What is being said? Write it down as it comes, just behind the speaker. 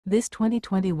This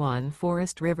 2021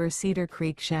 Forest River Cedar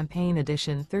Creek Champaign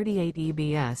Edition 38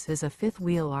 EBS is a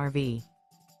fifth-wheel RV.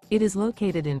 It is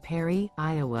located in Perry,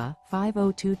 Iowa,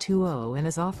 50220 and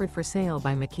is offered for sale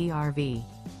by McKee RV.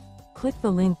 Click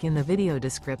the link in the video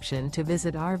description to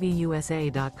visit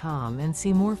RVUSA.com and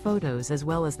see more photos as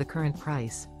well as the current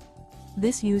price.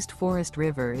 This used Forest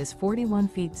River is 41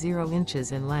 feet 0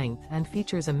 inches in length and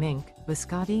features a Mink,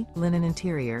 Biscotti, linen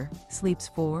interior, sleeps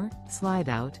 4,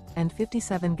 Slideout, and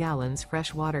 57 gallons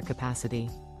fresh water capacity.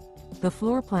 The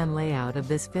floor plan layout of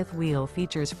this fifth wheel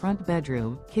features front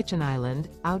bedroom, kitchen island,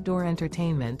 outdoor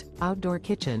entertainment, outdoor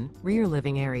kitchen, rear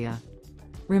living area.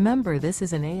 Remember, this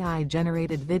is an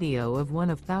AI-generated video of one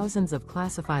of thousands of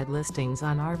classified listings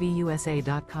on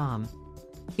RVUSA.com.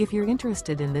 If you're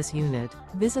interested in this unit,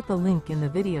 visit the link in the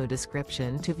video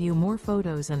description to view more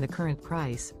photos and the current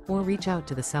price, or reach out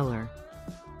to the seller.